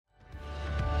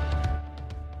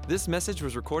This message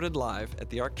was recorded live at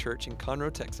the Ark Church in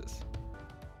Conroe, Texas.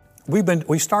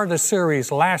 We started a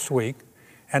series last week,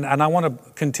 and I want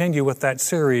to continue with that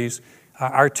series.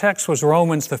 Our text was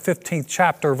Romans, the 15th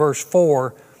chapter, verse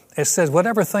 4. It says,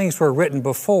 whatever things were written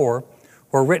before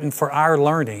were written for our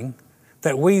learning,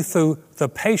 that we through the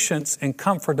patience and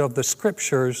comfort of the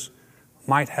Scriptures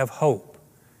might have hope.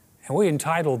 And we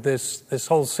entitled this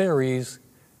whole series,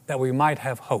 that we might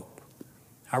have hope.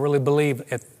 I really believe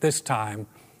at this time,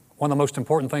 one of the most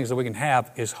important things that we can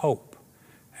have is hope.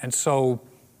 And so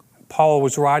Paul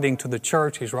was writing to the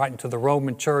church. He's writing to the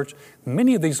Roman church.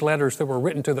 Many of these letters that were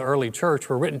written to the early church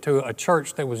were written to a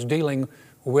church that was dealing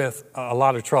with a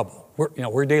lot of trouble.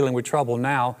 We're dealing with trouble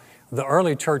now. The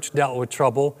early church dealt with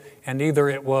trouble, and either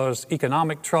it was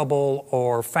economic trouble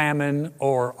or famine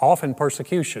or often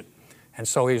persecution. And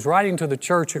so he's writing to the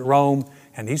church at Rome,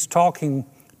 and he's talking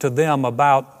to them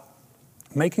about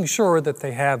making sure that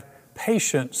they have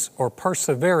patience or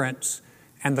perseverance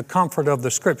and the comfort of the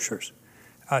Scriptures.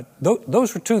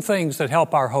 Those are two things that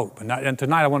help our hope. And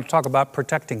tonight I want to talk about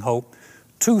protecting hope.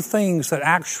 Two things that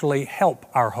actually help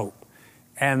our hope.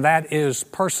 And that is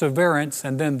perseverance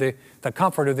and then the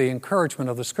comfort of the encouragement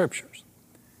of the Scriptures.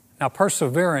 Now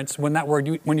perseverance,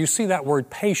 when you see that word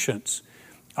patience,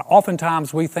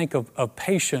 oftentimes we think of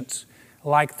patience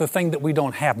like the thing that we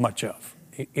don't have much of.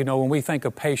 You know, when we think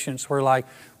of patience, we're like,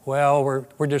 well,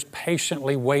 we're just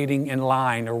patiently waiting in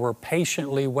line, or we're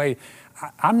patiently waiting.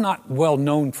 I'm not well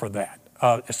known for that,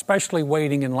 especially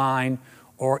waiting in line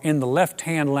or in the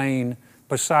left-hand lane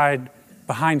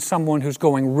behind someone who's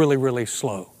going really, really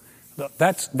slow.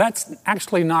 That's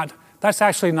actually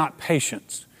not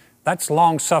patience. That's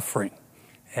long-suffering,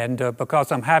 and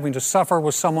because I'm having to suffer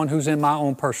with someone who's in my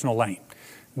own personal lane.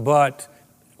 But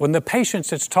when the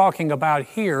patience it's talking about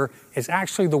here is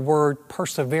actually the word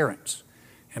perseverance.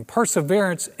 And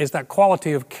perseverance is that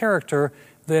quality of character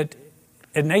that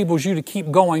enables you to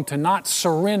keep going, to not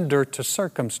surrender to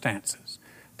circumstances,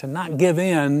 to not give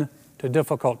in to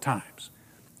difficult times.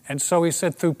 And so he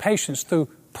said through patience, through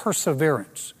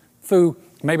perseverance, through,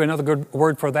 maybe another good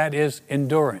word for that is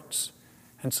endurance.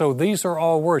 And so these are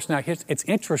all words. Now it's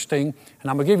interesting, and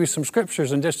I'm going to give you some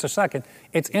scriptures in just a second.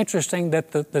 It's interesting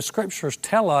that the scriptures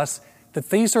tell us that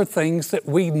these are things that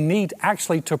we need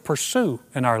actually to pursue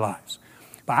in our lives.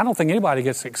 But I don't think anybody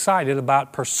gets excited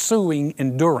about pursuing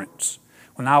endurance.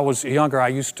 When I was younger,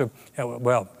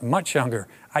 much younger,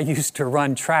 I used to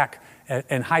run track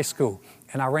in high school.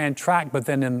 And I ran track, but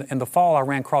then in the fall, I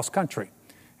ran cross country.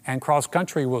 And cross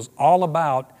country was all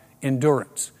about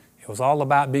endurance. It was all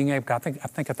about being able, I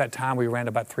think at that time we ran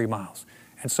about 3 miles.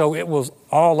 And so it was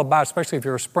all about, especially if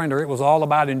you're a sprinter, it was all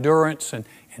about endurance and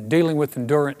dealing with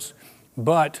endurance.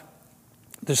 But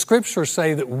the scriptures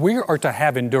say that we are to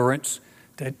have endurance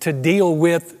to deal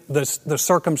with the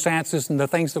circumstances and the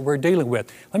things that we're dealing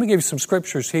with. Let me give you some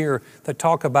scriptures here that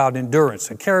talk about endurance,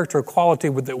 a character quality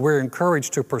that we're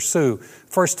encouraged to pursue.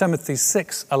 1 Timothy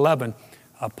 6:11,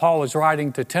 Paul is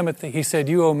writing to Timothy. He said,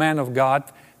 you, O man of God,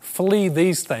 flee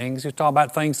these things. He's talking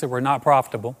about things that were not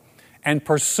profitable, and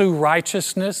pursue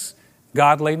righteousness,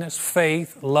 godliness,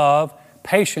 faith, love,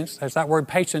 patience. There's that word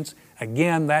patience.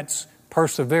 Again, that's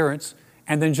perseverance,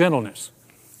 and then gentleness.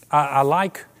 I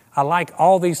like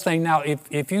all these things. Now,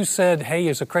 if you said, hey,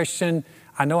 as a Christian,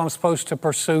 I know I'm supposed to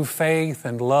pursue faith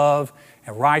and love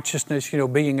and righteousness,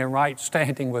 being in right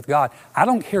standing with God. I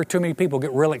don't hear too many people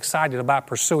get real excited about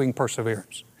pursuing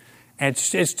perseverance. And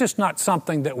it's just not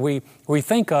something that we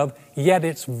think of, yet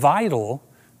it's vital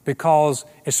because,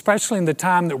 especially in the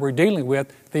time that we're dealing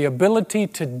with, the ability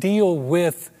to deal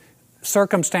with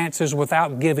circumstances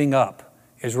without giving up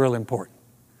is real important.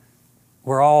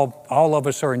 We're all of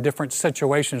us are in different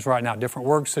situations right now, different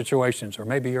work situations, or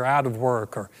maybe you're out of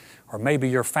work, or maybe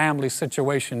your family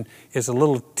situation is a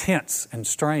little tense and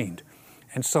strained.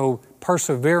 And so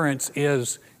perseverance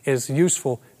is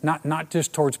useful, not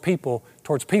just towards people.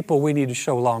 Towards people, we need to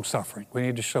show long-suffering. We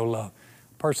need to show love.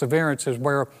 Perseverance is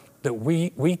where that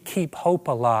we keep hope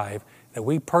alive, that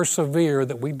we persevere,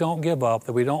 that we don't give up,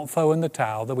 that we don't throw in the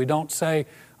towel, that we don't say,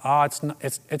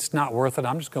 it's not worth it.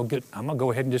 I'm going to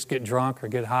go ahead and just get drunk or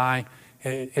get high.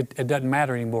 It doesn't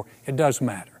matter anymore. It does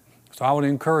matter. So I want to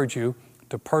encourage you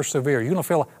to persevere.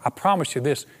 I promise you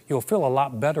this, you'll feel a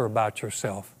lot better about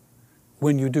yourself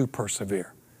when you do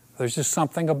persevere. There's just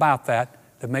something about that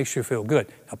makes you feel good.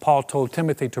 Now, Paul told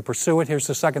Timothy to pursue it. Here's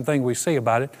the second thing we see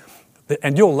about it,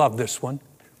 and you'll love this one.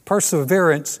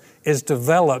 Perseverance is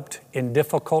developed in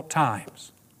difficult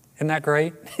times. Isn't that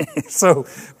great? So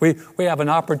we have an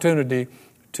opportunity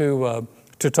to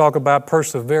talk about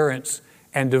perseverance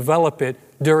and develop it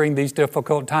during these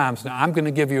difficult times. Now, I'm going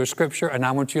to give you a scripture, and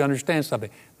I want you to understand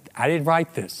something. I didn't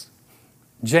write this.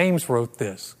 James wrote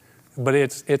this, but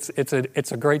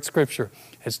it's a great scripture.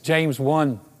 It's James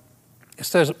 1. It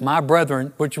says, "My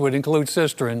brethren," which would include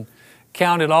sisterin,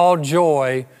 "count it all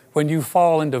joy when you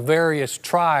fall into various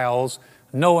trials,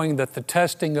 knowing that the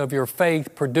testing of your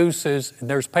faith produces," and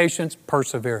there's patience,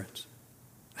 perseverance.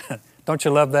 Don't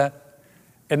you love that?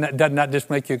 And doesn't that just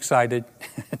make you excited?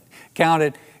 Count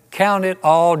it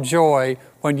all joy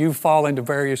when you fall into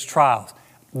various trials.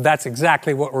 That's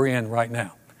exactly what we're in right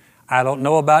now. I don't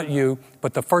know about you,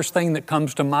 but the first thing that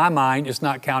comes to my mind is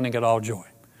not counting it all joy.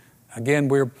 Again,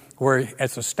 we're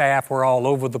as a staff, we're all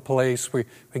over the place. We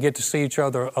get to see each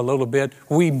other a little bit.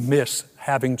 We miss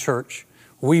having church.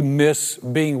 We miss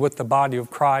being with the body of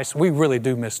Christ. We really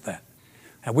do miss that.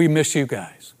 And we miss you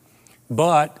guys.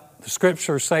 But the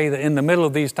scriptures say that in the middle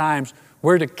of these times,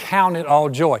 we're to count it all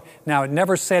joy. Now, it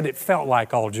never said it felt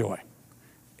like all joy.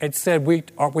 It said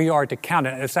we are to count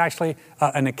it. It's actually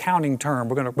an accounting term.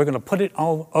 We're going to put it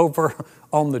over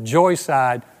on the joy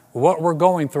side, what we're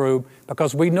going through,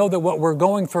 because we know that what we're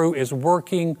going through is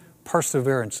working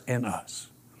perseverance in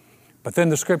us. But then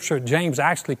the scripture, James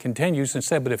actually continues and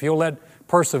said, "But if you'll let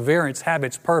perseverance have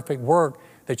its perfect work,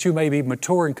 that you may be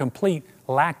mature and complete,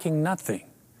 lacking nothing."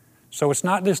 So it's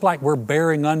not just like we're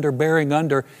bearing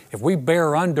under. If we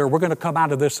bear under, we're going to come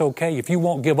out of this okay. If you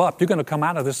won't give up, you're going to come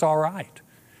out of this all right.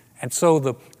 And so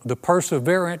the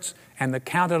perseverance and the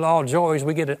count it all joys,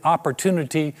 we get an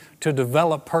opportunity to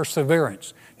develop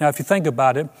perseverance. Now, if you think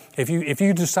about it, if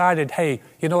you decided, hey,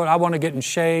 you know what, I want to get in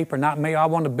shape, or not me, I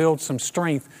want to build some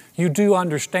strength, you do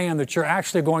understand that you're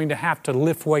actually going to have to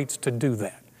lift weights to do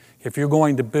that if you're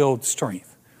going to build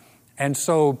strength. And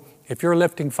so if you're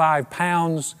lifting 5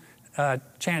 pounds,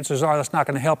 chances are that's not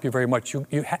going to help you very much.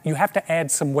 You have to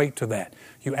add some weight to that.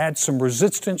 You add some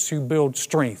resistance, you build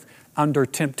strength. Under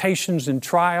temptations and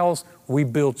trials, we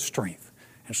build strength.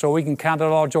 And so we can count it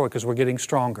all joy because we're getting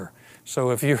stronger.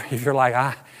 So if you're like,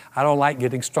 I don't like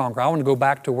getting stronger, I want to go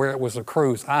back to where it was a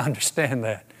cruise, I understand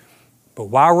that. But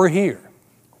while we're here,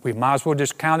 we might as well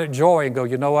just count it joy and go,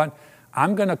 you know what?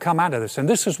 I'm going to come out of this. And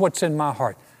this is what's in my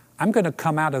heart. I'm going to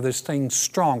come out of this thing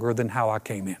stronger than how I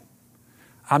came in.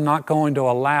 I'm not going to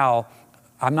allow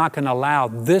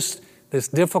this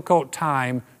difficult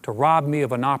time to rob me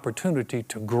of an opportunity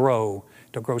to grow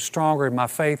stronger in my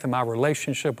faith and my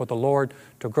relationship with the Lord,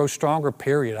 to grow stronger,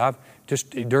 period. I've just,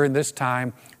 during this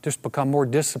time, just become more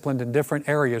disciplined in different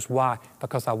areas. Why?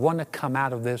 Because I want to come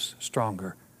out of this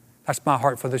stronger. That's my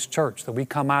heart for this church, that we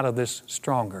come out of this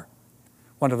stronger.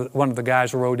 One of the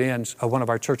guys wrote in, one of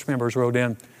our church members wrote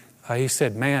in, he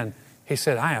said,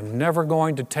 I am never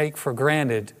going to take for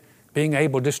granted being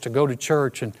able just to go to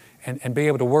church and be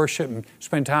able to worship and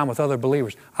spend time with other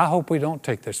believers. I hope we don't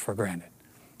take this for granted.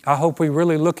 I hope we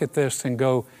really look at this and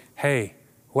go, hey,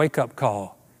 wake up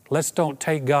call. Let's don't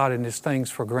take God and His things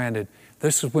for granted.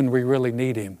 This is when we really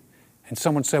need Him. And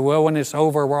someone said, well, when it's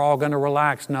over, we're all going to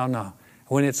relax. No.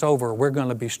 When it's over, we're going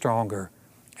to be stronger,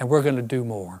 and we're going to do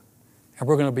more, and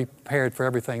we're going to be prepared for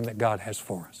everything that God has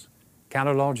for us. Count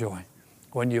it all joy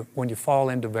when you fall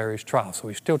into various trials. So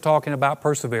we're still talking about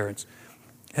perseverance.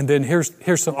 And then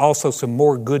here's also some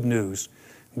more good news.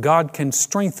 God can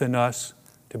strengthen us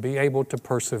to be able to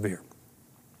persevere.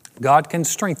 God can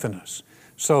strengthen us.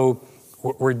 So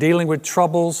we're dealing with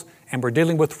troubles and we're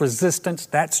dealing with resistance.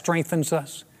 That strengthens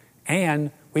us.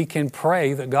 And we can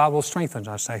pray that God will strengthen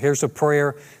us. Now, here's a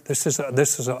prayer. This is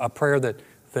a prayer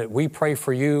that we pray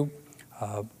for you.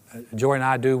 Joy and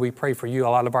I do. We pray for you. A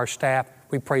lot of our staff,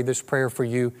 we pray this prayer for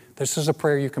you. This is a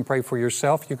prayer you can pray for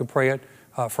yourself. You can pray it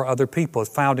for other people.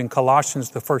 It's found in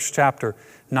Colossians, the 1st chapter,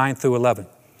 9 through 11.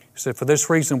 He said, for this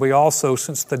reason, we also,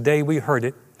 since the day we heard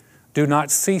it, do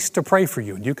not cease to pray for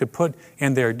you. And you could put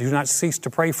in there, do not cease to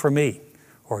pray for me,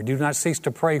 or do not cease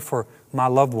to pray for my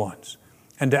loved ones,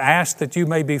 and to ask that you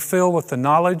may be filled with the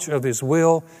knowledge of His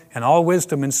will and all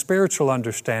wisdom and spiritual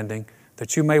understanding,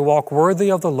 that you may walk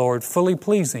worthy of the Lord, fully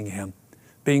pleasing Him,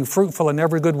 being fruitful in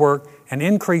every good work and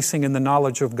increasing in the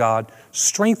knowledge of God,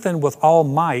 strengthened with all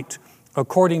might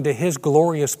according to His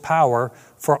glorious power,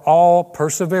 for all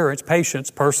perseverance, patience,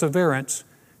 perseverance,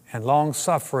 and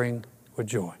long-suffering with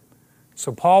joy.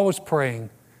 So Paul was praying,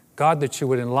 God, that you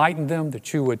would enlighten them,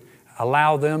 that you would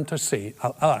allow them to see,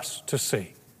 us to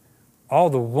see, all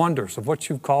the wonders of what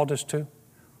you've called us to,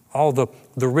 all the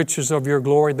riches of your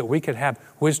glory, that we could have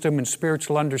wisdom and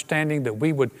spiritual understanding, that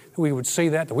we would see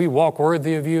that we walk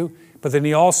worthy of you. But then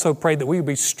he also prayed that we would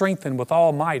be strengthened with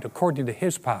all might according to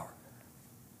His power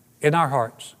in our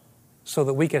hearts, so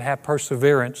that we could have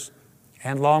perseverance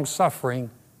and long-suffering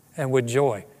and with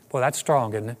joy. Well, that's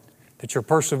strong, isn't it? That you're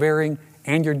persevering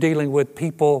and you're dealing with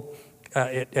people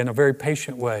in a very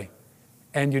patient way,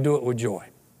 and you do it with joy.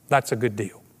 That's a good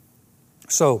deal.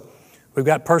 So we've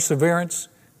got perseverance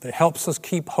that helps us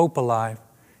keep hope alive,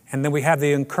 and then we have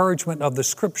the encouragement of the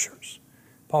Scriptures.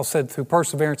 Paul said through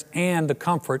perseverance and the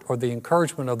comfort or the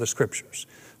encouragement of the Scriptures.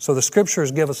 So the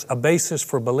Scriptures give us a basis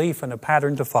for belief and a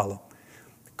pattern to follow.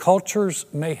 Cultures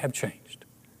may have changed,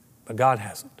 but God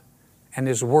hasn't. And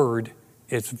His Word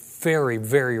is very,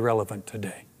 very relevant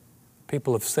today.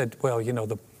 People have said, well,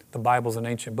 the Bible's an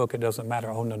ancient book, it doesn't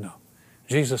matter. Oh, no.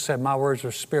 Jesus said, my words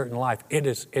are spirit and life. It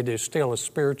is still a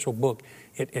spiritual book.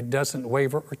 It doesn't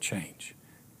waver or change.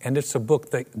 And it's a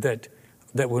book that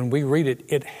when we read it,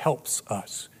 it helps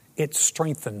us. It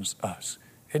strengthens us.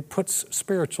 It puts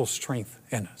spiritual strength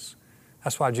in us.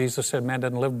 That's why Jesus said, man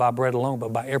doesn't live by bread alone,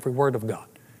 but by every word of God.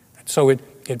 And so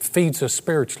it feeds us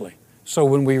spiritually. So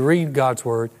when we read God's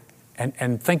Word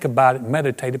and think about it,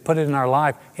 meditate it, put it in our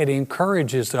life, it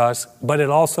encourages us, but it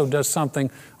also does something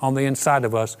on the inside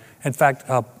of us. In fact,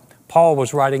 Paul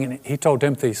was writing, and he told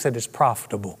Timothy, he said it's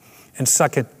profitable. In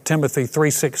 2 Timothy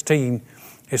 3:16,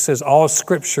 it says, all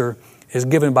Scripture is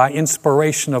given by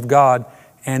inspiration of God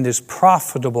and is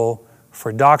profitable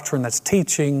for doctrine, that's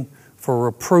teaching, for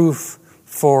reproof,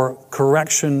 for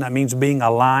correction, that means being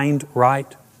aligned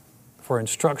right, for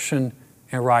instruction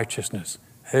in righteousness.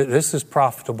 This is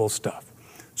profitable stuff.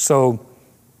 So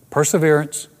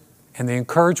perseverance and the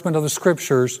encouragement of the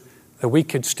Scriptures that we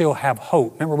could still have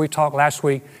hope. Remember we talked last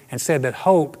week and said that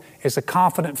hope is a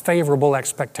confident, favorable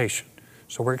expectation.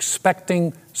 So we're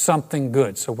expecting something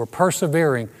good. So we're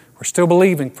persevering. We're still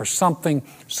believing for something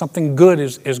good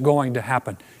is going to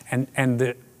happen.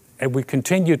 And we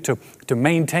continue to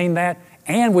maintain that,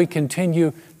 and we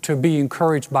continue to be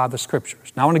encouraged by the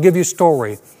Scriptures. Now I want to give you a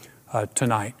story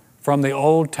tonight from the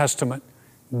Old Testament.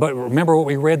 But remember what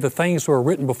we read, the things that were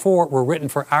written before were written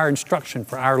for our instruction,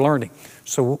 for our learning.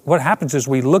 So what happens is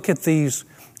we look at these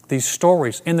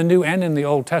stories in the New and in the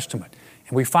Old Testament,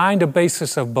 and we find a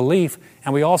basis of belief,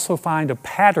 and we also find a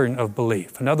pattern of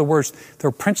belief. In other words, there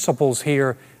are principles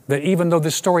here that even though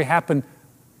this story happened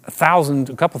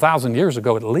a couple thousand years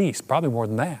ago at least, probably more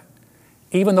than that,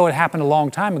 even though it happened a long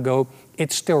time ago,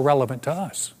 it's still relevant to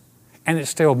us. And it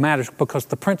still matters because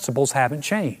the principles haven't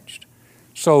changed.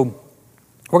 So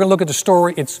we're going to look at the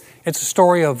story. It's a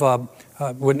story of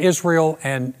when Israel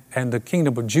and the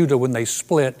kingdom of Judah, when they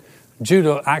split.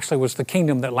 Judah actually was the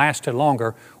kingdom that lasted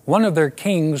longer. One of their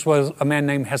kings was a man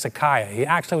named Hezekiah. He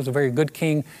actually was a very good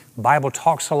king. The Bible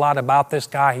talks a lot about this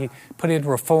guy. He put in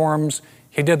reforms.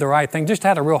 He did the right thing, just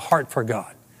had a real heart for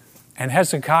God. And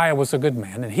Hezekiah was a good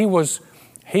man. And he was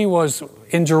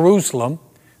in Jerusalem.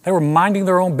 They were minding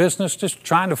their own business, just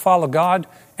trying to follow God.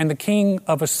 And the king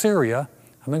of Assyria,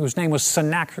 I think his name was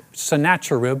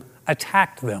Sennacherib,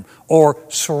 attacked them or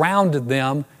surrounded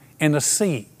them in a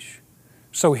siege.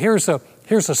 So here's a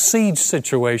siege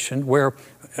situation where,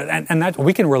 and that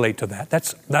we can relate to that.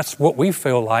 That's what we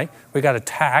feel like. We got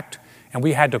attacked and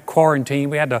we had to quarantine.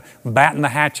 We had to batten the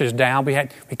hatches down. We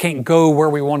can't go where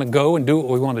we want to go and do what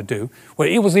we want to do. Well,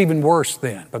 it was even worse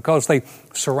then because they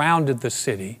surrounded the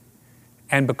city.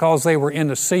 And because they were in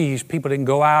the siege, people didn't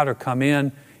go out or come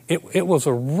in. It was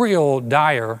a real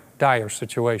dire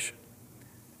situation.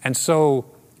 And so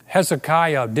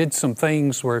Hezekiah did some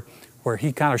things where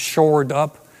he kind of shored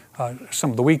up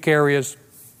some of the weak areas.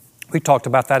 We talked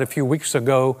about that a few weeks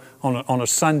ago on a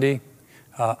Sunday,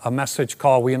 a message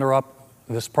called We Interrupt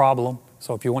This Problem.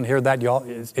 So if you want to hear that, y'all,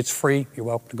 it's free. You're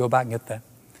welcome to go back and get that.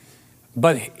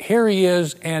 But here he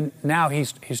is, and now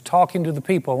he's talking to the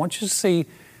people. I want you to see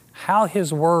how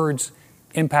his words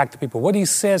impact the people, what he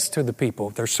says to the people.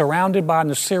 They're surrounded by an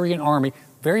Assyrian army,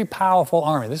 very powerful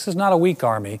army. This is not a weak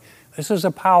army. This is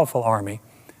a powerful army.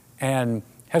 And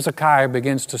Hezekiah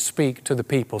begins to speak to the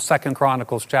people. 2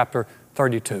 Chronicles chapter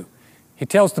 32. He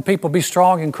tells the people, be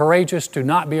strong and courageous. Do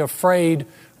not be afraid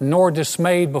nor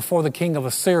dismayed before the king of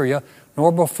Assyria,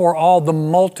 nor before all the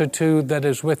multitude that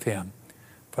is with him.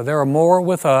 For there are more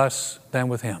with us than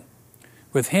with him.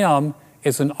 With him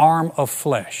is an arm of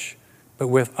flesh, but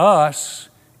with us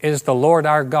is the Lord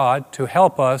our God to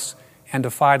help us and to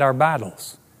fight our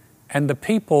battles. And the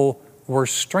people were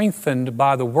strengthened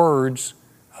by the words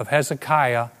of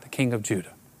Hezekiah, the king of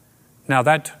Judah. Now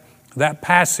that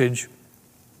passage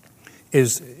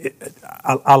is,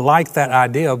 I like that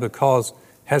idea because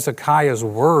Hezekiah's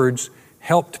words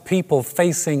helped people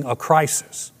facing a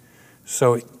crisis.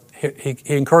 So he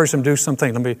encouraged them to do some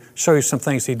things. Let me show you some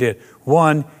things he did.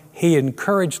 One, he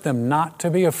encouraged them not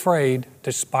to be afraid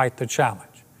despite the challenge.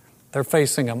 They're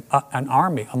facing an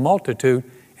army, a multitude,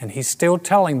 and he's still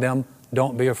telling them,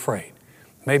 don't be afraid.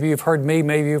 Maybe you've heard me,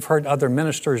 maybe you've heard other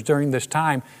ministers during this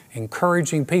time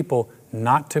encouraging people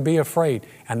not to be afraid.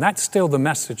 And that's still the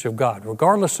message of God,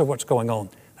 regardless of what's going on.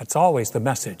 That's always the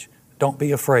message. Don't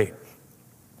be afraid.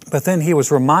 But then he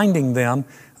was reminding them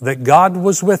that God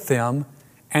was with them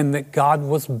and that God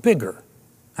was bigger.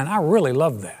 And I really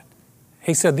love that.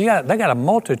 He said, yeah, they got a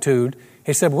multitude.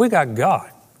 He said, we got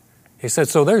God. He said,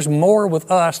 so there's more with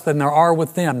us than there are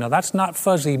with them. Now, that's not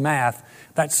fuzzy math.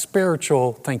 That's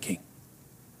spiritual thinking.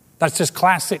 That's just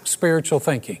classic spiritual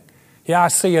thinking. Yeah, I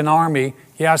see an army.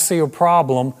 Yeah, I see a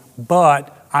problem.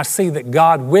 But I see that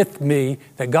God with me,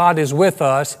 that God is with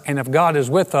us. And if God is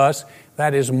with us,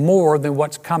 that is more than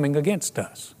what's coming against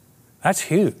us. That's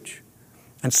huge.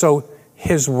 And so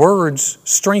his words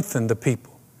strengthen the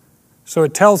people. So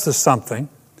it tells us something,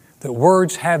 that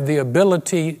words have the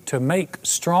ability to make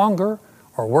stronger,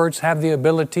 or words have the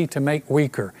ability to make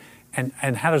weaker. And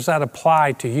how does that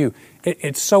apply to you?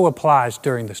 It so applies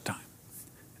during this time.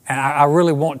 And I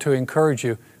really want to encourage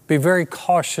you, be very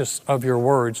cautious of your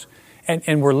words.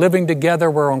 And we're living together,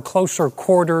 we're on closer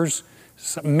quarters.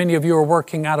 Many of you are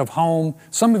working out of home.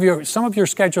 Some of your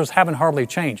schedules haven't hardly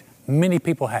changed. Many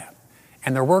people have.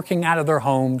 And they're working out of their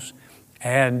homes,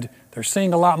 and they're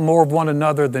seeing a lot more of one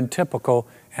another than typical.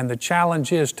 And the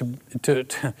challenge is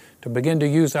to begin to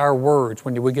use our words.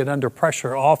 When we get under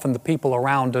pressure, often the people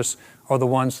around us are the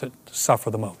ones that suffer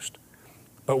the most.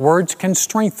 But words can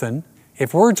strengthen.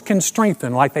 If words can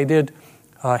strengthen, like they did,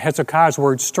 Hezekiah's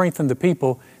words strengthen the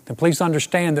people, then please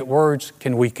understand that words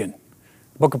can weaken.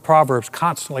 The book of Proverbs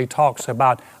constantly talks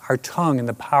about our tongue and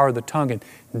the power of the tongue, and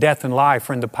death and life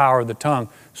are in the power of the tongue.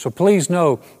 So please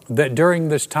know that during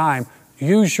this time,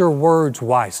 use your words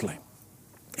wisely.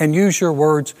 And use your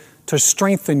words to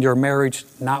strengthen your marriage,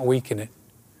 not weaken it.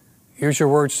 Use your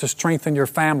words to strengthen your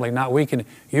family, not weaken it.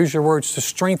 Use your words to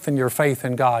strengthen your faith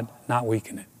in God, not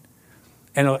weaken it.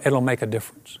 And it'll make a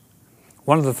difference.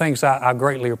 One of the things I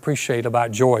greatly appreciate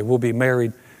about Joy, we'll be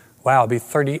married, it'll be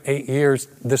 38 years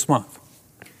this month.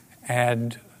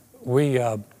 And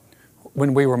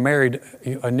when we were married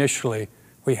initially,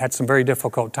 we had some very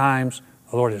difficult times.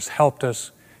 The Lord has helped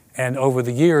us. And over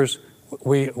the years,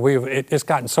 it's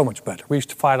gotten so much better. We used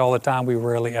to fight all the time. We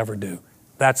rarely ever do.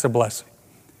 That's a blessing.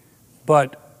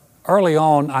 But early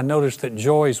on, I noticed that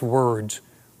Joy's words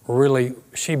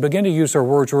she began to use her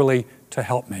words really to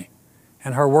help me.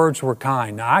 And her words were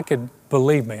kind. Now, I could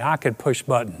push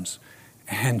buttons.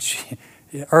 And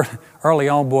early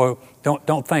on, boy,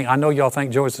 don't think, I know y'all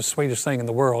think Joy's the sweetest thing in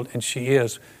the world, and she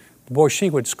is. Boy, she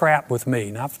would scrap with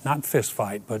me, not fist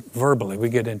fight, but verbally, we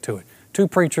get into it. Two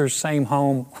preachers, same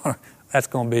home, that's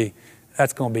going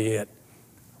to be it.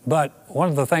 But one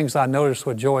of the things I noticed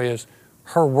with Joy is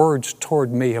her words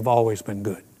toward me have always been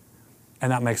good.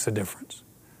 And that makes a difference.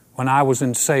 When I was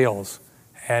in sales,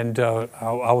 and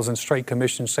I was in straight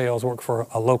commission sales, worked for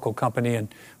a local company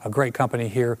and a great company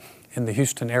here in the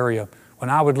Houston area. When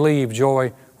I would leave,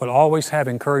 Joy would always have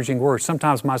encouraging words.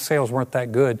 Sometimes my sales weren't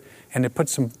that good, and it put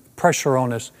some pressure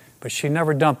on us, but she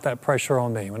never dumped that pressure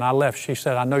on me. When I left, she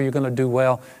said, I know you're going to do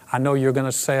well. I know you're going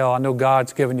to sell. I know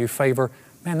God's given you favor.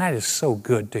 Man, that is so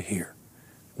good to hear.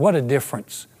 What a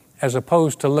difference, as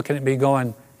opposed to looking at me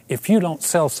going, if you don't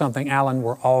sell something, Alan,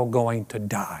 we're all going to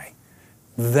die.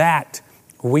 That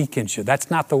weakens you. That's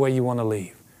not the way you want to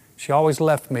leave. She always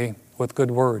left me with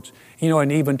good words.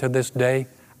 And even to this day,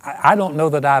 I don't know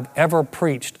that I've ever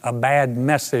preached a bad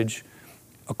message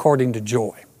according to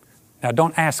Joy. Now,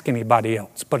 don't ask anybody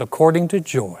else, but according to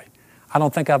Joy, I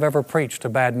don't think I've ever preached a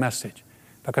bad message,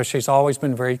 because she's always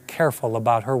been very careful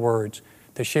about her words,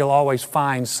 that she'll always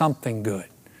find something good.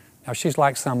 Now, she's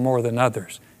like some more than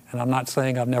others, and I'm not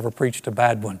saying I've never preached a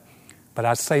bad one, but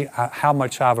I say how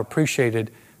much I've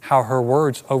appreciated how her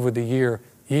words over the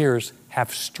years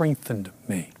have strengthened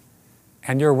me.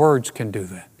 And your words can do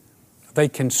that. They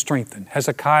can strengthen.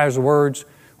 Hezekiah's words,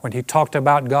 when he talked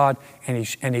about God and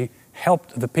he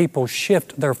helped the people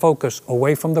shift their focus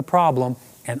away from the problem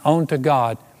and onto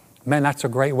God, man, that's a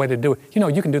great way to do it.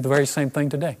 You can do the very same thing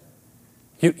today.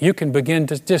 You can begin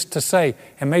to say,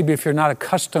 and maybe if you're not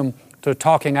accustomed to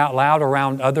talking out loud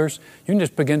around others, you can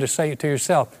just begin to say it to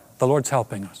yourself. The Lord's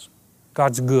helping us.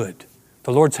 God's good.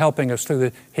 The Lord's helping us through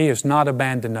this. He has not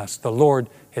abandoned us. The Lord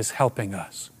is helping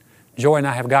us. Joy and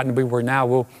I have gotten to be where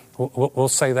now we'll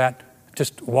say that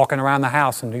just walking around the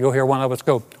house, and you'll hear one of us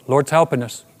go, Lord's helping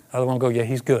us. The other one will go, yeah,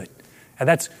 He's good. And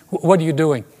that's, what are you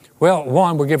doing? Well,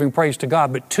 one, we're giving praise to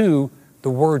God, but two, the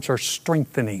words are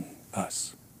strengthening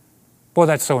us. Boy,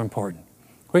 that's so important.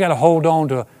 We got to hold on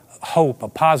to hope, a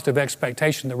positive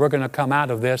expectation that we're going to come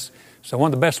out of this. So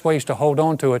one of the best ways to hold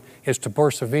on to it is to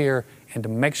persevere and to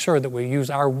make sure that we use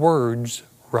our words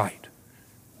right.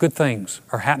 Good things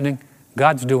are happening.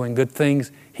 God's doing good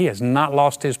things. He has not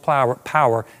lost his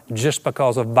power just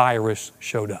because a virus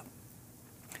showed up.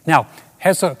 Now,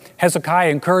 Hezekiah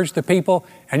encouraged the people,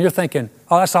 and you're thinking,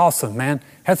 oh, that's awesome, man.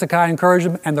 Hezekiah encouraged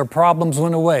them, and their problems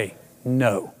went away.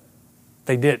 No,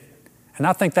 they didn't. And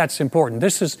I think that's important.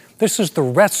 This is the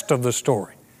rest of the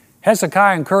story.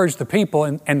 Hezekiah encouraged the people,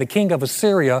 and the king of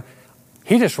Assyria,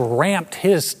 he just ramped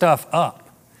his stuff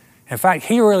up. In fact,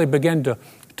 he really began to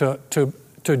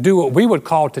do what we would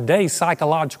call today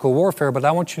psychological warfare, but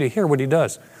I want you to hear what he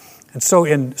does. And so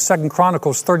in 2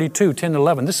 Chronicles 32, 10 and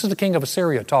 11, this is the king of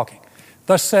Assyria talking.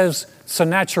 Thus says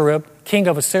Sennacherib, king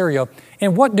of Assyria,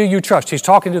 in what do you trust? He's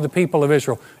talking to the people of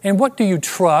Israel. In what do you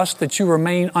trust that you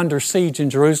remain under siege in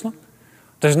Jerusalem?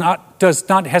 Does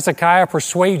not Hezekiah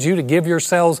persuade you to give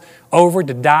yourselves over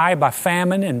to die by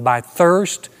famine and by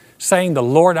thirst, saying the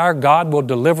Lord our God will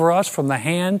deliver us from the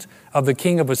hand of the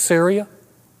king of Assyria?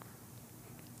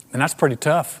 And that's pretty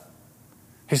tough.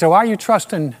 He said, why are you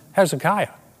trusting Hezekiah?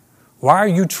 Why are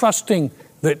you trusting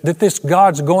that this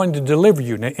God's going to deliver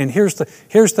you? And here's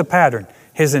the pattern.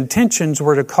 His intentions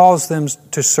were to cause them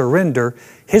to surrender.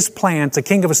 His plans, the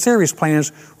king of Assyria's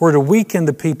plans, were to weaken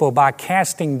the people by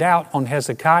casting doubt on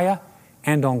Hezekiah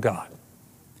and on God.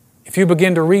 If you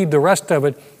begin to read the rest of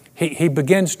it, he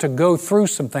begins to go through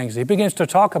some things. He begins to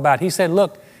talk about, he said,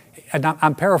 look, and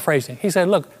I'm paraphrasing, he said,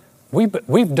 look,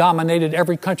 we've dominated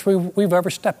every country we've ever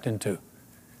stepped into.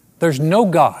 There's no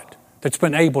God that's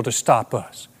been able to stop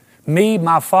us. Me,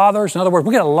 my fathers, in other words,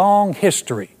 we got a long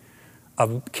history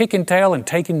of kicking tail and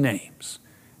taking names.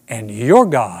 And your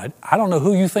God, I don't know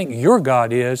who you think your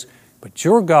God is, but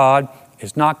your God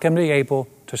is not going to be able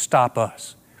to stop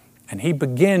us. And he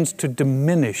begins to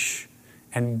diminish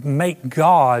and make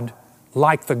God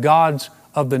like the gods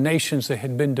of the nations that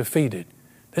had been defeated.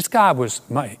 This guy was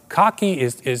cocky.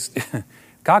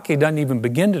 Cocky doesn't even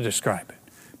begin to describe it.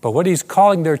 But what he's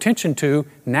calling their attention to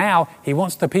now, he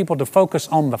wants the people to focus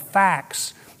on the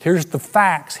facts. Here's the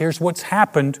facts. Here's what's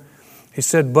happened. He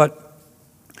said,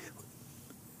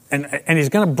 and he's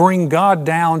going to bring God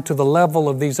down to the level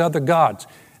of these other gods.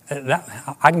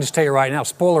 I can just tell you right now,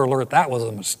 spoiler alert, that was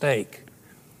a mistake.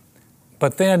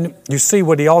 But then you see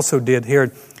what he also did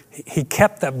here. He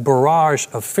kept that barrage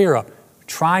of fear up,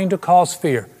 trying to cause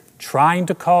fear, trying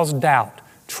to cause doubt,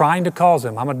 trying to cause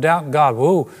them. I'm going to doubt God.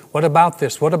 Whoa, what about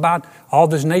this? What about all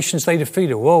those nations they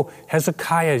defeated? Whoa,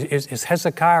 Hezekiah, is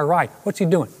Hezekiah right? What's he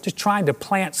doing? Just trying to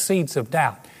plant seeds of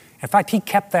doubt. In fact, he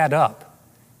kept that up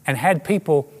and had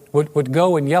people would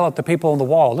go and yell at the people on the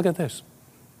wall. Look at this.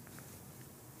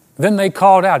 Then they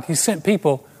called out. He sent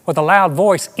people with a loud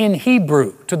voice in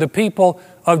Hebrew to the people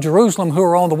of Jerusalem who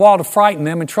were on the wall to frighten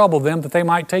them and trouble them that they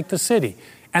might take the city.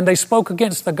 And they spoke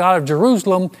against the God of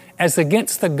Jerusalem as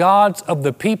against the gods of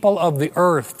the people of the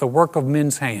earth, the work of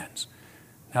men's hands.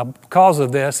 Now, because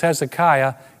of this,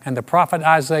 Hezekiah and the prophet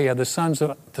Isaiah, the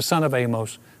son of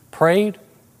Amos, prayed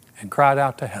and cried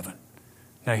out to heaven.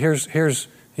 Now,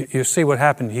 you see what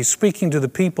happened. He's speaking to the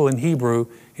people in Hebrew.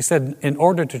 He said, in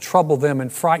order to trouble them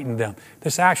and frighten them.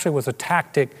 This actually was a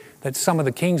tactic that some of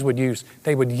the kings would use.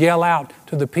 They would yell out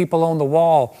to the people on the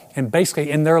wall and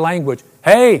basically in their language,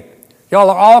 hey, y'all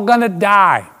are all going to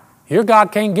die. Your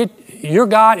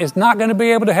God is not going to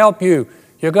be able to help you.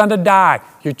 You're going to die.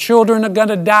 Your children are going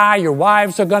to die. Your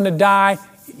wives are going to die.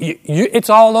 It's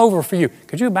all over for you.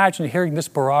 Could you imagine hearing this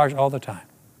barrage all the time?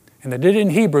 And they did it in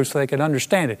Hebrew so they could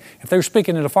understand it. If they were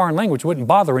speaking in a foreign language, it wouldn't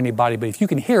bother anybody. But if you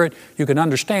can hear it, you can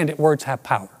understand it. Words have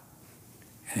power.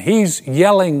 And he's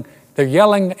yelling. They're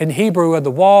yelling in Hebrew at the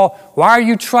wall, why are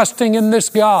you trusting in this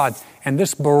God? And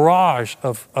this barrage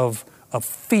of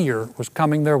fear was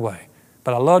coming their way.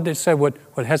 But I loved it said what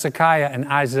Hezekiah and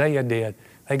Isaiah did.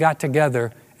 They got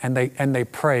together and they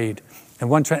prayed.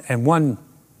 And one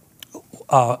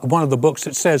of the books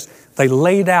it says they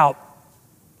laid out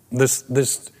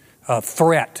this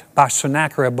threat by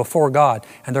Sennacherib before God,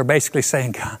 and they're basically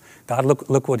saying, God,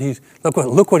 look what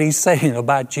he's saying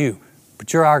about you,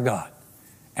 but you're our God,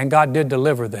 and God did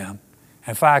deliver them.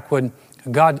 In fact, when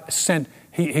God sent,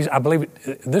 I believe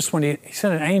this one he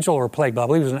sent an angel or a plague, but I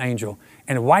believe it was an angel,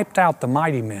 and wiped out the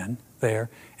mighty men there.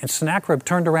 And Sennacherib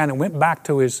turned around and went back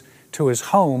to his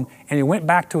home, and he went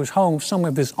back to his home. Some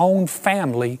of his own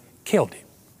family killed him.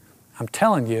 I'm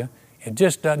telling you, it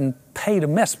just doesn't pay to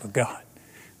mess with God.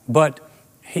 But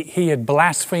he had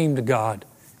blasphemed God,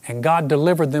 and God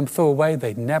delivered them through a way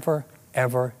they never,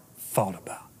 ever thought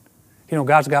about. You know,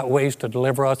 God's got ways to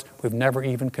deliver us we've never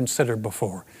even considered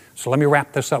before. So let me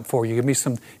wrap this up for you. Give me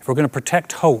some, if we're going to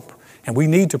protect hope, and we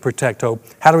need to protect hope,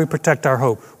 how do we protect our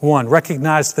hope? One,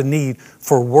 recognize the need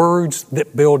for words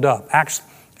that build up. Acts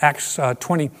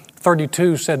 20,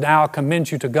 32 said, now I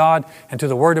commend you to God and to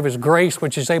the word of his grace,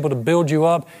 which is able to build you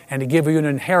up and to give you an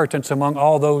inheritance among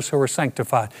all those who are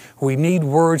sanctified. We need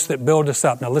words that build us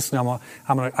up. Now listen,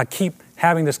 I keep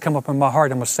having this come up in my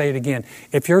heart. I'm going to say it again.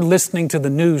 If you're listening to the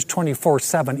news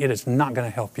 24/7, it is not going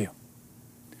to help you.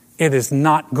 It is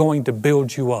not going to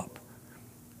build you up.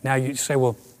 Now you say,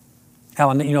 well,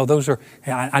 Alan,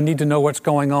 I need to know what's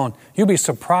going on. You'll be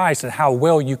surprised at how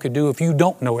well you could do if you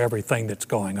don't know everything that's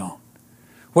going on.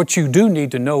 What you do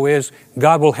need to know is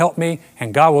God will help me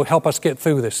and God will help us get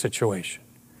through this situation.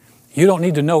 You don't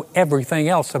need to know everything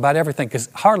else about everything because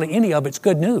hardly any of it's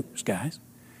good news, guys.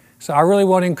 So I really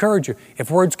want to encourage you.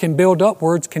 If words can build up,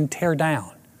 words can tear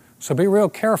down. So be real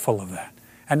careful of that.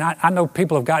 And I know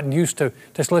people have gotten used to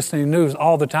just listening to news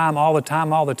all the time.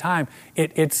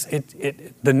 The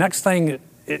next thing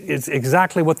is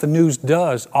exactly what the news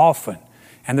does often.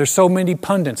 And there's so many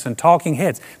pundits and talking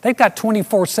heads. They've got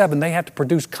 24/7. They have to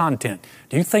produce content.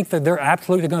 Do you think that they're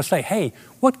absolutely going to say, hey,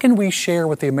 what can we share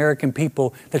with the American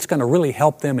people that's going to really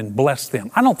help them and bless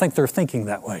them? I don't think they're thinking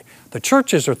that way. The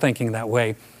churches are thinking that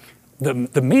way.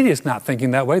 The media's not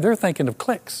thinking that way. They're thinking of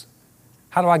clicks.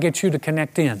 How do I get you to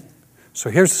connect in? So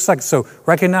here's the second. So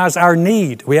recognize our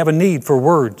need. We have a need for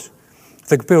words.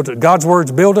 God's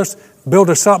words build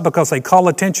us up because they call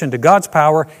attention to God's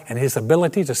power and his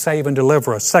ability to save and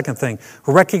deliver us. Second thing,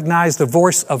 recognize the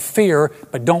voice of fear,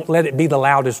 but don't let it be the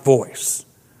loudest voice.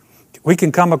 Fear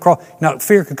can come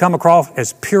across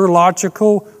as pure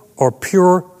logical or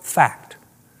pure fact.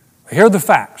 Here are the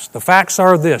facts. The facts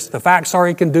are this. The facts are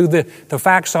he can do this. The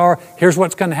facts are here's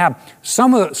what's going to happen.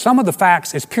 Some of the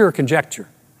facts is pure conjecture.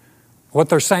 What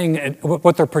they're saying,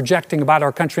 what they're projecting about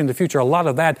our country in the future, a lot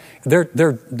of that,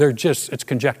 it's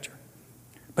conjecture.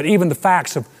 But even the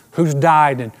facts of who's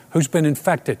died and who's been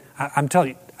infected, I'm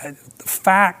telling you,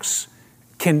 facts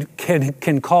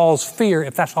can cause fear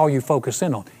if that's all you focus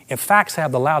in on. If facts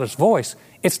have the loudest voice,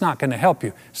 it's not going to help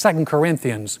you. 2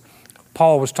 Corinthians,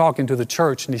 Paul was talking to the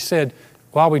church and he said,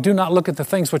 while we do not look at the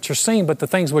things which are seen, but the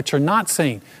things which are not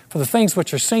seen. For the things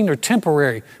which are seen are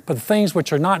temporary, but the things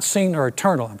which are not seen are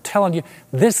eternal. I'm telling you,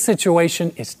 this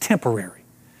situation is temporary.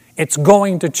 It's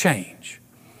going to change.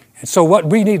 And so what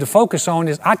we need to focus on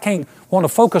is I can't want to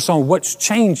focus on what's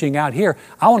changing out here.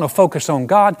 I want to focus on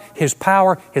God, his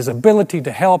power, his ability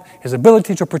to help, his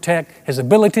ability to protect, his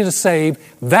ability to save.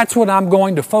 That's what I'm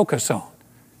going to focus on.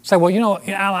 Say, well,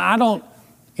 I don't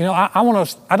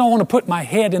want to put my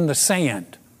head in the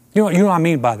sand. You know what I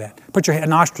mean by that? Put your head,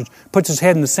 an ostrich puts his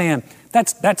head in the sand.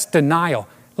 That's denial.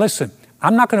 Listen,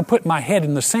 I'm not going to put my head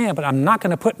in the sand, but I'm not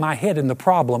going to put my head in the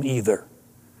problem either.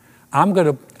 I'm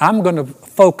going to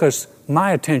focus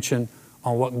my attention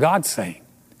on what God's saying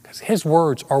because his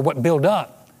words are what build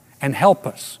up and help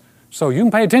us. So you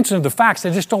can pay attention to the facts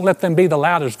and just don't let them be the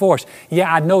loudest voice.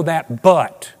 Yeah, I know that,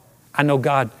 but I know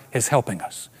God is helping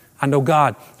us. I know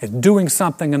God is doing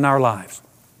something in our lives.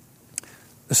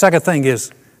 The second thing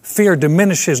is fear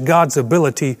diminishes God's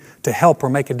ability to help or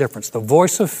make a difference. The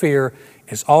voice of fear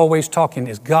is always talking,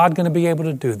 is God going to be able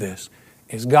to do this?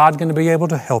 Is God going to be able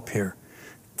to help here?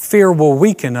 Fear will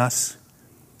weaken us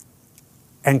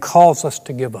and cause us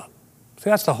to give up.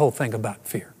 See, that's the whole thing about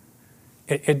fear.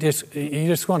 You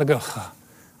just want to go,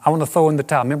 I want to throw in the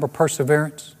towel. Remember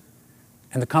perseverance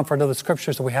and the comfort of the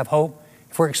scriptures that we have hope?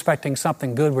 If we're expecting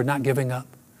something good, we're not giving up.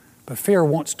 But fear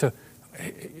wants to,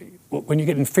 when you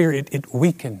get in fear, it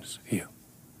weakens you.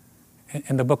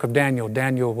 In the book of Nehemiah.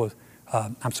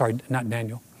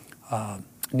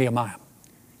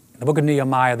 In the book of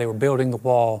Nehemiah, they were building the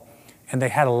wall, and they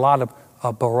had a lot of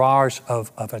a barrage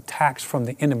of attacks from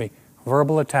the enemy,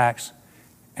 verbal attacks.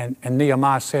 And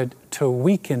Nehemiah said, to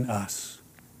weaken us,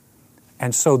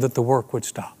 and so that the work would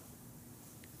stop.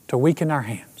 To weaken our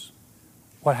hands.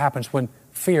 What happens when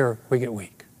fear, we get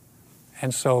weak.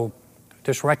 And so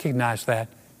just recognize that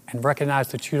and recognize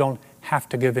that you don't have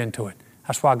to give in to it.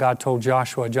 That's why God told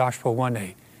Joshua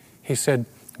 1:8. He said,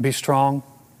 be strong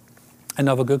and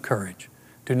of a good courage.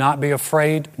 Do not be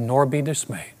afraid nor be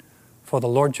dismayed, for the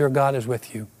Lord your God is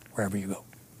with you wherever you go.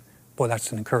 Boy,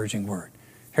 that's an encouraging word.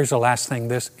 Here's the last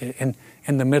thing,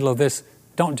 in the middle of this,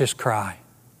 don't just cry.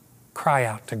 Cry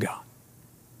out to God.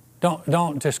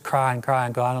 Don't just cry and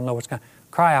go, I don't know what's going on.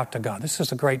 Cry out to God. This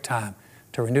is a great time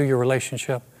to renew your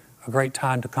relationship, a great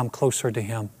time to come closer to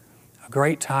him, a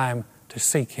great time to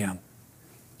seek him,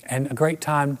 and a great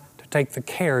time to take the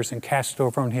cares and cast it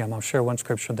over on him. I'll share one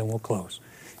scripture, then we'll close.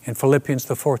 In Philippians,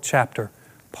 the 4th chapter,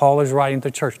 Paul is writing to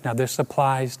the church. Now this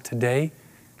applies today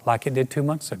like it did 2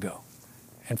 months ago.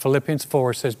 In Philippians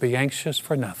 4, it says, be anxious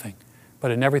for nothing,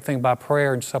 but in everything by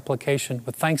prayer and supplication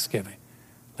with thanksgiving,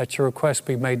 let your requests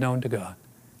be made known to God.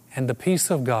 And the peace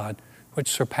of God, which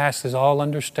surpasses all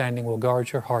understanding, will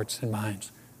guard your hearts and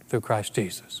minds through Christ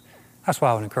Jesus. That's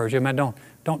why I would encourage you, man,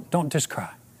 don't just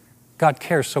cry. God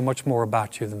cares so much more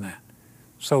about you than that.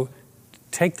 So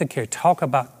take the care. Talk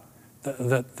about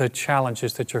the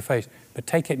challenges that you're faced, but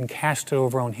take it and cast it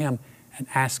over on Him and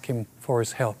ask Him for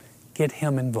His help. Get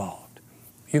Him involved.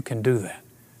 You can do that.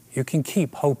 You can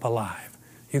keep hope alive.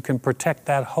 You can protect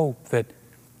that hope that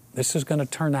this is going to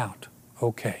turn out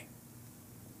okay.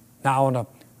 Now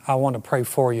I want to pray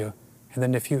for you, and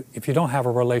then if you don't have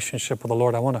a relationship with the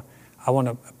Lord, I want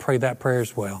to pray that prayer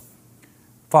as well.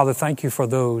 Father, thank you for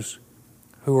those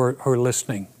who are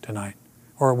listening tonight,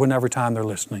 or whenever time they're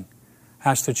listening.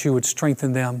 I ask that you would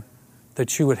strengthen them,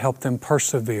 that you would help them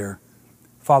persevere.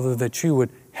 Father, that you would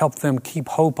help them keep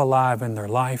hope alive in their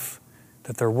life,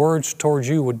 that their words towards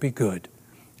you would be good,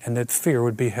 and that fear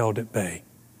would be held at bay.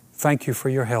 Thank you for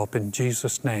your help in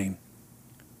Jesus' name.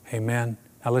 Amen.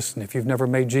 Now listen, if you've never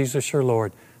made Jesus your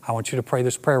Lord, I want you to pray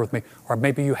this prayer with me. Or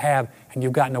maybe you have and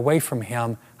you've gotten away from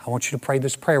Him. I want you to pray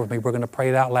this prayer with me. We're going to pray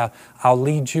it out loud. I'll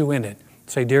lead you in it.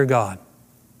 Say, Dear God,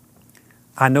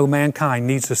 I know mankind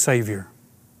needs a Savior.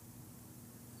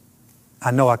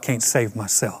 I know I can't save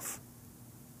myself.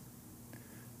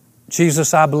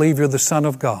 Jesus, I believe you're the Son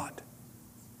of God.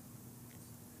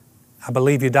 I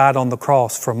believe you died on the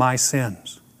cross for my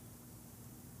sins.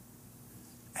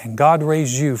 And God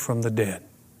raised you from the dead.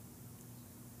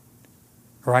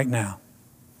 Right now,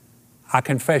 I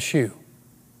confess you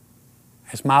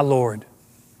as my Lord,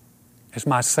 as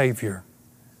my Savior,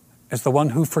 as the one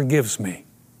who forgives me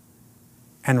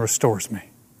and restores me.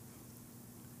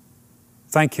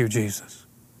 Thank you, Jesus.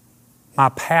 My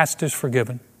past is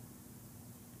forgiven.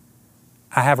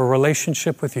 I have a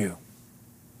relationship with you.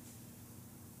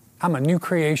 I'm a new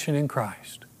creation in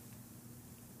Christ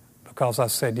because I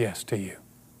said yes to you.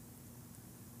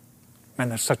 Man,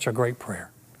 that's such a great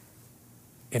prayer.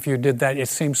 If you did that, it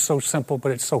seems so simple,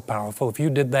 but it's so powerful. If you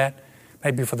did that,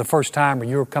 maybe for the first time or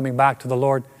you're coming back to the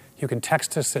Lord, you can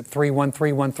text us at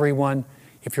 313-131.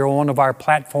 If you're on one of our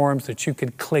platforms that you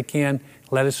could click in,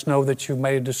 let us know that you've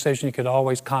made a decision. You could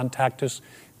always contact us.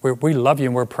 We love you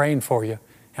and we're praying for you.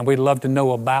 And we'd love to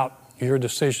know about your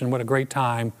decision. What a great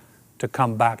time to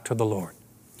come back to the Lord.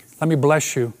 Let me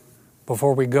bless you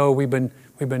before we go. We've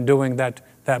been doing that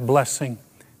blessing.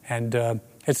 And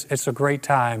it's a great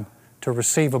time to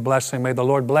receive a blessing. May the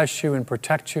Lord bless you and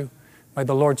protect you. May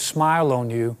the Lord smile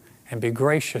on you and be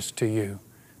gracious to you.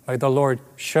 May the Lord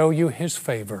show you His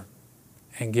favor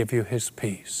and give you His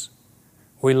peace.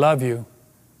 We love you.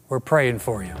 We're praying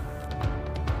for you.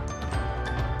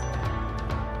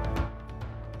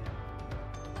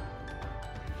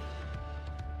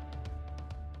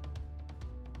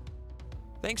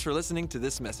 Thanks for listening to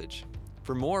this message.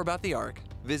 For more about the Ark,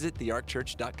 visit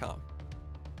thearkchurch.com.